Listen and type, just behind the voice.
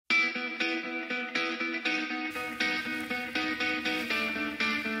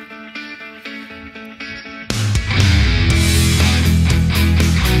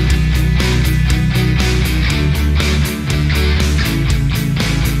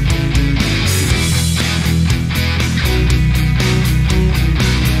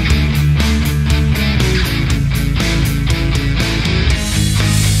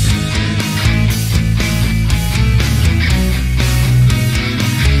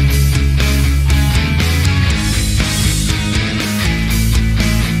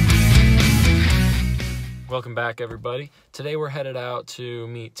Welcome back, everybody. Today we're headed out to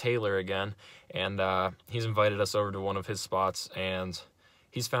meet Taylor again, and he's invited us over to one of his spots, and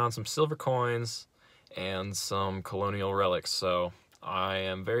he's found some silver coins and some colonial relics, so I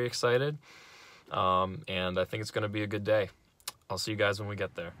am very excited, and I think it's going to be a good day. I'll see you guys when we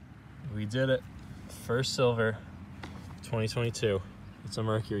get there. We did it. First silver, 2022. It's a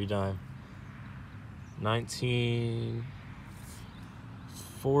mercury dime.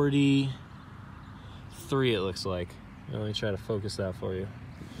 1943, it looks like. Let me try to focus that for you.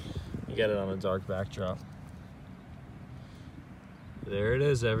 You get it on a dark backdrop. There it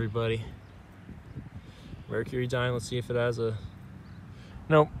is, everybody. Mercury dime. Let's see if it has a...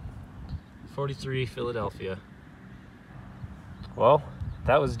 Nope. 43, Philadelphia. Well,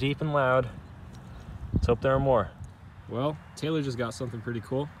 that was deep and loud. Let's hope there are more. Well, Taylor just got something pretty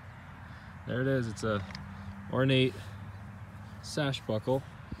cool. There it is. It's a ornate sash buckle.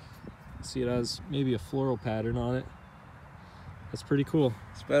 See, it has maybe a floral pattern on it. That's pretty cool.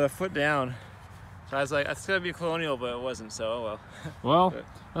 It's about a foot down. So I was like, that's gonna be colonial, but it wasn't, so oh well. Well,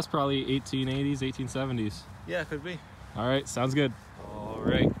 that's probably 1880s, 1870s. Yeah, it could be. All right, sounds good. All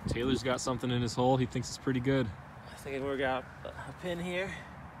right, Taylor's got something in his hole. He thinks it's pretty good. I think we got a pin here.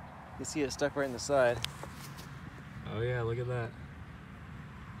 You can see it stuck right in the side. Oh yeah, look at that.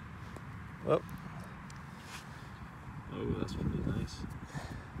 Oh, oh, that's pretty nice.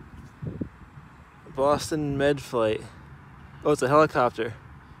 Boston Med Flight. Oh, it's a helicopter.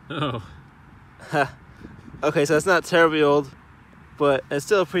 Oh. Okay, so it's not terribly old, but it's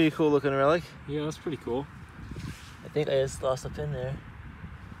still a pretty cool looking relic. Yeah, that's pretty cool. I think I just lost a pin there.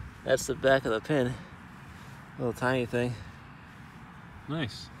 That's the back of the pin. Little tiny thing.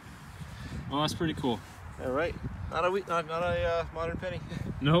 Nice. Well, that's pretty cool. All right. Not a modern penny.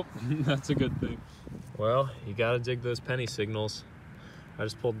 Nope, that's a good thing. Well, you gotta dig those penny signals. I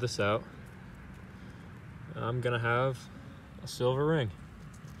just pulled this out. I'm gonna have a silver ring.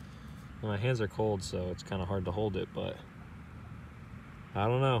 My hands are cold, so it's kind of hard to hold it, but I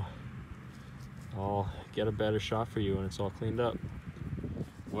don't know. I'll get a better shot for you when it's all cleaned up.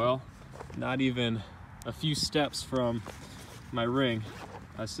 Well, not even a few steps from my ring,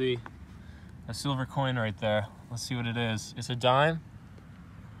 I see a silver coin right there. Let's see what it is. It's a dime.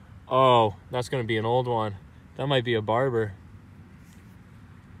 Oh, that's gonna be an old one. That might be a barber.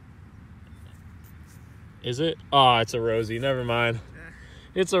 Is it? Oh, it's a rosy. Never mind.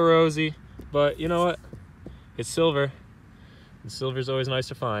 It's a rosy, but you know what? It's silver. And silver's always nice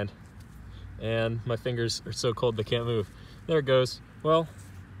to find. And my fingers are so cold they can't move. There it goes. Well,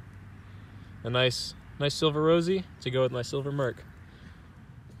 a nice silver rosy to go with my silver merc.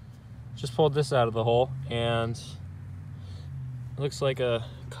 Just pulled this out of the hole, and it looks like a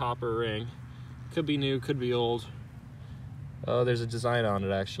copper ring. Could be new, could be old. Oh, there's a design on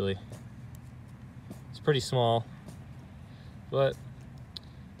it actually. It's pretty small, but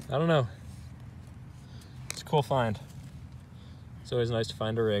I don't know. It's a cool find. It's always nice to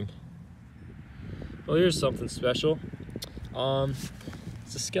find a ring. Well, here's something special.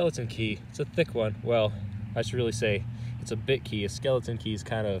 It's a skeleton key. It's a thick one. Well, I should really say it's a bit key. A skeleton key is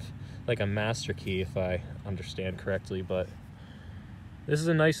kind of like a master key, if I understand correctly, but this is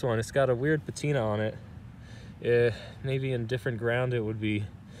a nice one. It's got a weird patina on it. Maybe in different ground it would be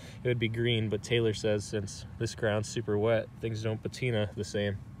green, but Taylor says since this ground's super wet, things don't patina the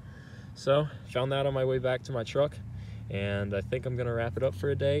same. So, found that on my way back to my truck, and I think I'm gonna wrap it up for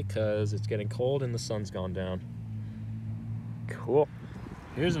a day because it's getting cold and the sun's gone down. Cool.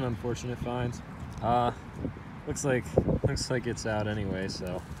 Here's an unfortunate find. Looks like it's out anyway,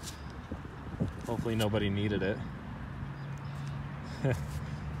 so hopefully nobody needed it.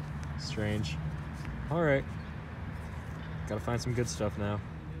 Strange. All right. Gotta find some good stuff now.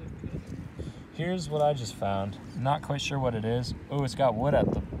 Here's what I just found. Not quite sure what it is. Oh, it's got wood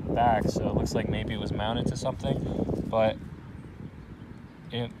at the back, so it looks like maybe it was mounted to something, but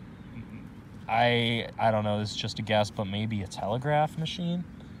I don't know, this is just a guess, but maybe a telegraph machine?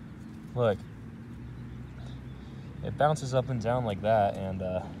 Look. It bounces up and down like that, and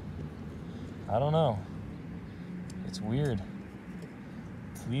I don't know. It's weird.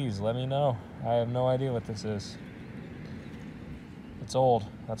 Please let me know. I have no idea what this is. It's old,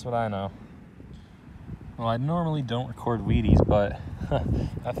 that's what I know. Well, I normally don't record Wheaties, but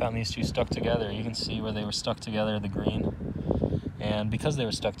I found these two stuck together. You can see where they were stuck together, the green. And because they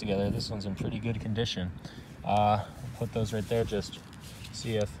were stuck together, this one's in pretty good condition. I'll put those right there, just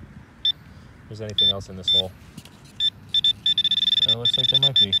see if there's anything else in this hole. It looks like there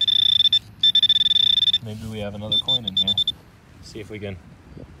might be. Maybe we have another coin in here. See if we can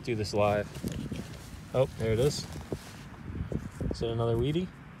do this live. Oh, there it is. Is it another Wheatie?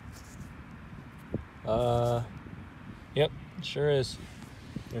 Yep, sure is.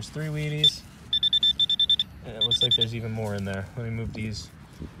 There's 3 Wheaties. And it looks like there's even more in there. Let me move these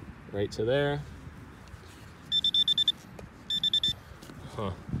right to there.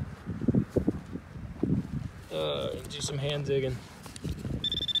 Huh. Do some hand digging.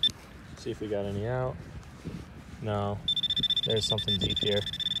 See if we got any out. No, there's something deep here.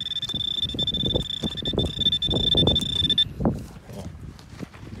 Oh.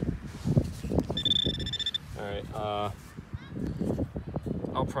 All right,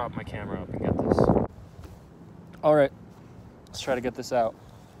 I'll prop my camera up and get this. All right, let's try to get this out.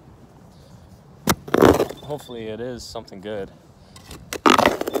 Hopefully it is something good.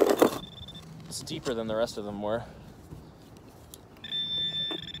 It's deeper than the rest of them were.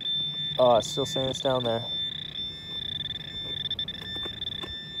 Oh, it's still saying it's down there.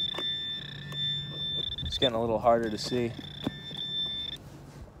 It's getting a little harder to see.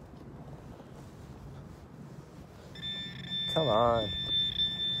 Come on.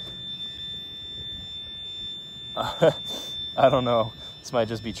 I don't know. This might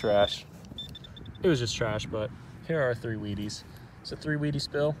just be trash. It was just trash, but here are 3 Wheaties. It's a 3 Wheatie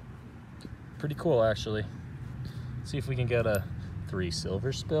spill. Pretty cool, actually. See if we can get a 3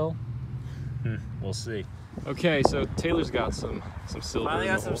 silver spill. We'll see. Okay, so Taylor's got some silver. Finally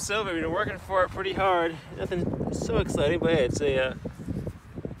got some silver. We've been working for it pretty hard. Nothing so exciting, but hey, it's a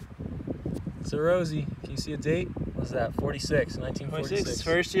Rosie. Can you see a date? What's that? 1946.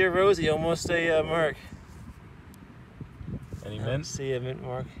 First year Rosie, almost a mark. Any mint? See a mint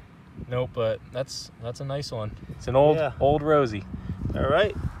mark. Nope, but that's a nice one. It's an old Rosie. All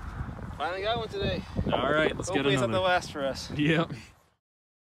right. Finally got one today. All right, let's get another. Hopefully it's not the last for us. Yep.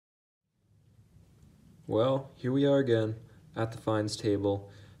 Well, here we are again at the finds table.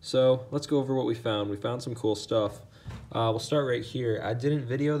 So let's go over what we found. We found some cool stuff. We'll start right here. I didn't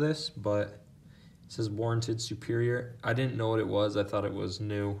video this, but it says warranted superior. I didn't know what it was. I thought it was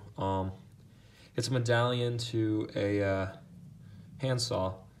new. It's a medallion to a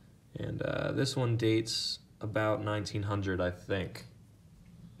handsaw, and this one dates about 1900, I think.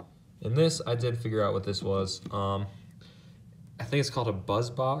 In this, I did figure out what this was. I think it's called a buzz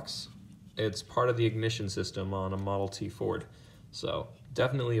box. It's part of the ignition system on a Model T Ford. So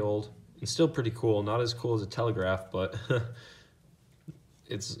definitely old and still pretty cool. Not as cool as a telegraph, but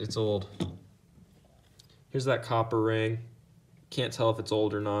it's old. Here's that copper ring. Can't tell if it's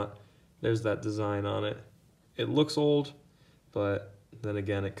old or not. There's that design on it. It looks old, but then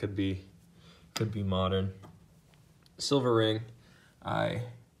again, it could be modern. Silver ring. I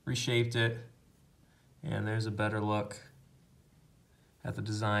reshaped it, and there's a better look at the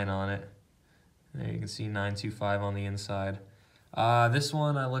design on it. There you can see 925 on the inside. This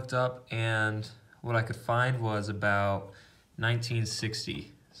one I looked up, and what I could find was about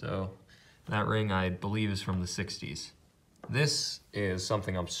 1960. So that ring, I believe, is from the 60s. This is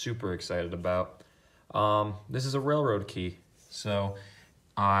something I'm super excited about. This is a railroad key. So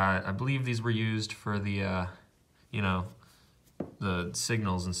I believe these were used for the, the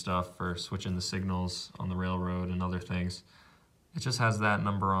signals and stuff, for switching the signals on the railroad and other things. It just has that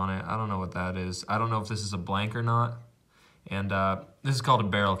number on it. I don't know what that is. I don't know if this is a blank or not. And this is called a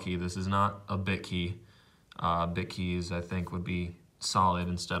barrel key. This is not a bit key. Bit keys, I think, would be solid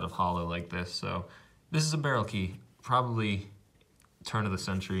instead of hollow like this. So this is a barrel key, probably turn of the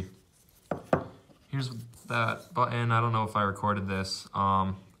century. Here's that button. I don't know if I recorded this.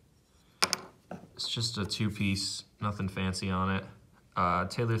 It's just a 2-piece, nothing fancy on it.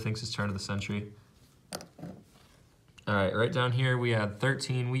 Taylor thinks it's turn of the century. All right, right down here we had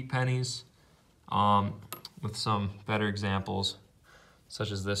 13 wheat pennies with some better examples,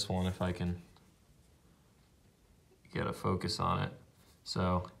 such as this one, if I can get a focus on it.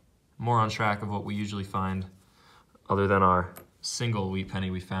 So more on track of what we usually find, other than our single wheat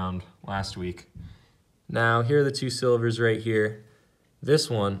penny we found last week. Now, here are the 2 silvers right here. This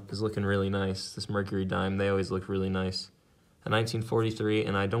one is looking really nice. This mercury dime, they always look really nice. A 1943,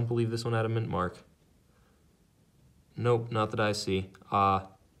 and I don't believe this one had a mint mark. Nope, not that I see.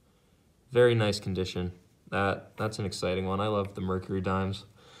 Very nice condition. That's an exciting one. I love the mercury dimes.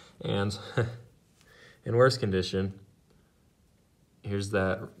 And in worse condition, here's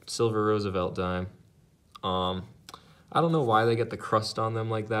that silver Roosevelt dime. I don't know why they get the crust on them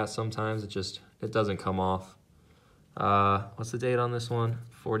like that sometimes. It doesn't come off. What's the date on this one?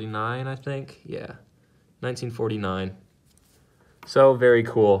 49, I think? Yeah, 1949. So very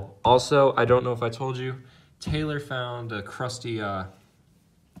cool. Also, I don't know if I told you, Taylor found a crusty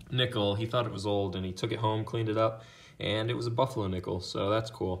nickel. He thought it was old, and he took it home, cleaned it up, and it was a buffalo nickel, so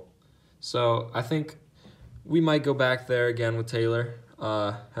that's cool. So I think we might go back there again with Taylor.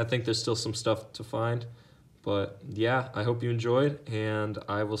 I think there's still some stuff to find. But yeah, I hope you enjoyed, and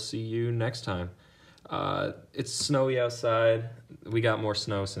I will see you next time. It's snowy outside. We got more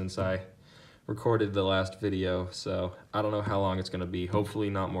snow since I recorded the last video, so I don't know how long it's going to be. Hopefully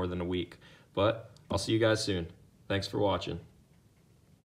not more than a week. But I'll see you guys soon. Thanks for watching.